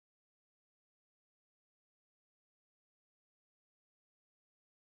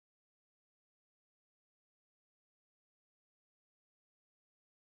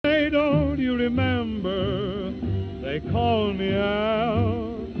don't you remember? They called me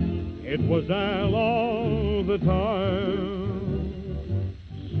Al. It was Al all the time.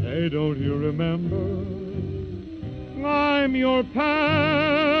 Say, don't you remember? I'm your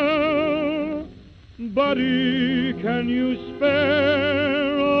pal. Buddy, can you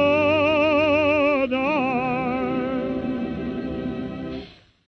spare a dime?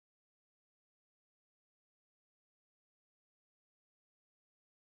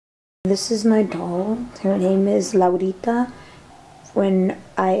 This is my doll. Her name is Laurita. When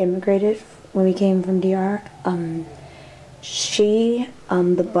I immigrated, when we came from DR,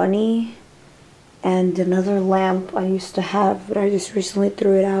 the bunny, and another lamp I used to have, but I just recently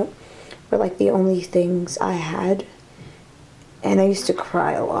threw it out, were like the only things I had. And I used to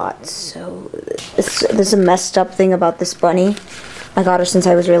cry a lot, so there's a messed up thing about this bunny. I got her since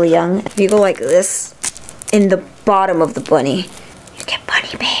I was really young. If you go like this, in the bottom of the bunny, you get bunny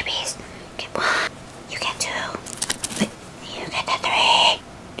babies. You get 1, you get 2, you get the 3.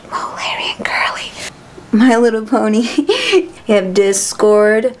 Oh, Larry and Curly. My Little Pony. You have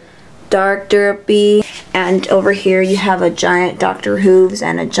Discord, Dark Derpy, and over here you have a giant Dr. Hooves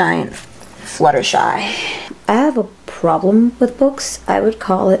and a giant Fluttershy. I have a problem with books. I would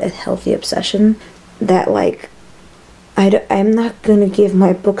call it a healthy obsession that, like, I'm not gonna give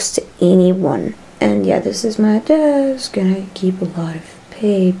my books to anyone. And yeah, this is my desk, and I keep a lot of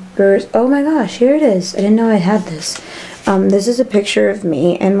papers. Oh my gosh, here it is. I didn't know I had this. This is a picture of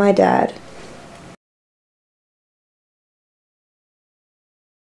me and my dad.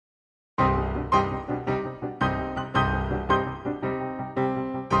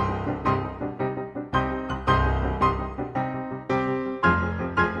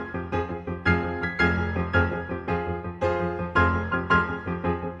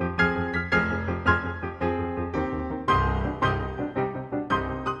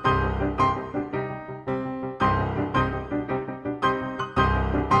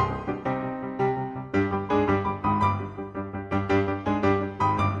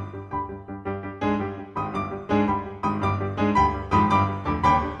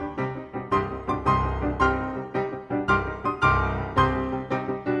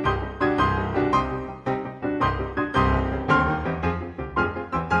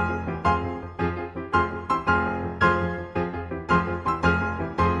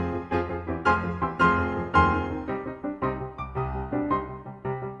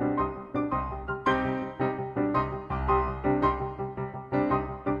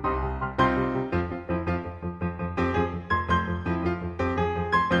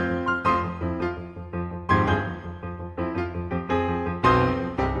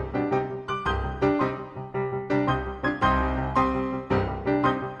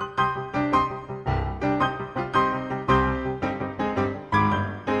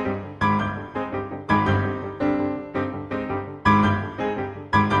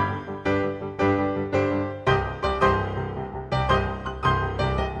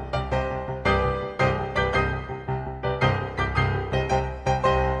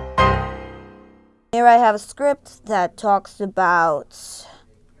 Here I have a script that talks about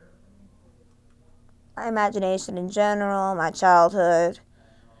my imagination in general, my childhood,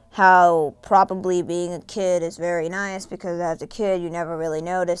 how probably being a kid is very nice because as a kid you never really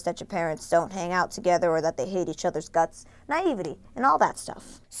notice that your parents don't hang out together or that they hate each other's guts, naivety, and all that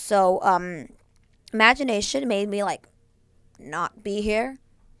stuff. So, imagination made me, like, not be here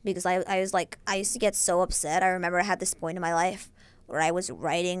because I used to get so upset. I remember I had this point in my life where I was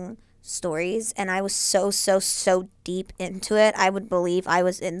writing stories and I was so deep into it. I would believe I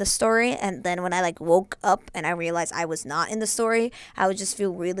was in the story, and then when I like woke up and I realized I was not in the story, I would just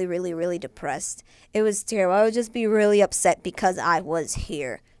feel really depressed. It was terrible. I would just be really upset because I was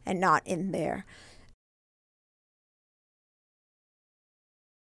here and not in there.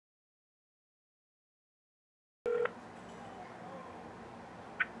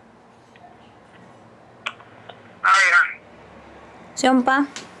 Siompa.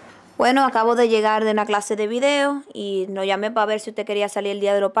 Bueno, acabo de llegar de una clase de video y lo llamé para ver si usted quería salir el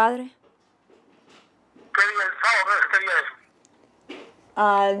Día de los Padres. ¿Qué día? ¿El sábado? ¿Qué día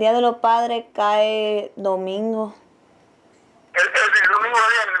es? El Día de los Padres cae domingo. ¿El domingo de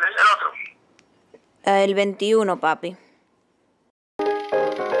el otro? El 21, papi.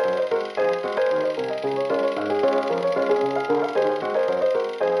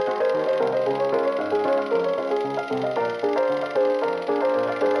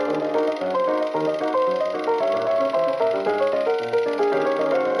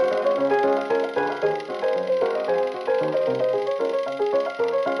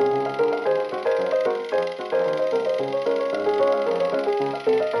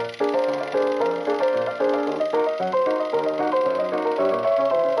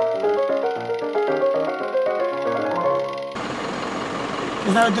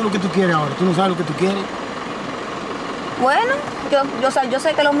 ¿Qué sabes tú lo que tú quieres ahora? ¿Tú no sabes lo que tú quieres? Bueno, yo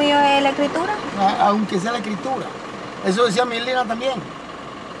sé que lo mío es la escritura. Aunque sea la escritura. Eso decía Milena también.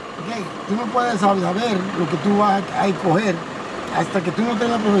 Okay. Tú no puedes saber lo que tú vas a escoger hasta que tú no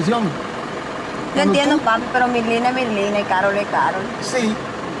tengas la profesión. Yo entiendo, papi, pero Mirlina es Mirlina y Carol es Carol. Sí,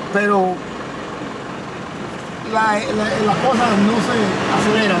 pero las cosas no se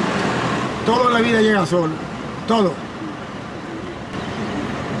aceleran. Todo en la vida llega solo. Todo.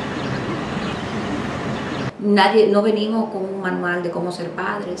 No venimos con un manual de cómo ser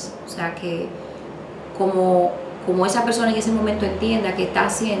padres, o sea que como esa persona en ese momento entienda que está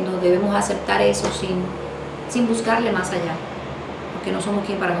haciendo, debemos aceptar eso sin buscarle más allá, porque no somos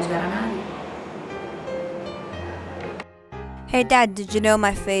quien para juzgar a nadie. Hey Dad, did you know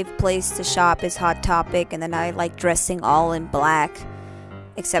my fave place to shop is Hot Topic, and then I like dressing all in black,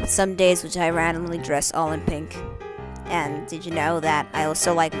 except some days which I randomly dress all in pink. And did you know that I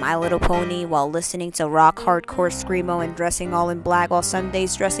also like My Little Pony while listening to rock hardcore screamo and dressing all in black, while some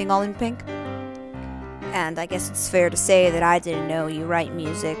days dressing all in pink? And I guess it's fair to say that I didn't know you write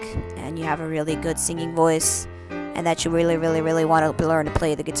music and you have a really good singing voice and that you really want to learn to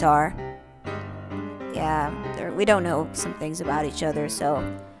play the guitar. Yeah, we don't know some things about each other, so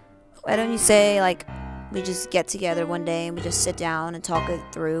why don't you say, like, we just get together one day and we just sit down and talk it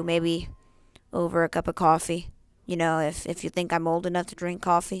through, maybe over a cup of coffee. You know, if you think I'm old enough to drink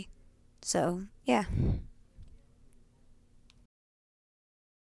coffee. So, yeah.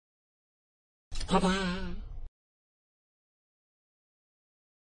 Bye-bye.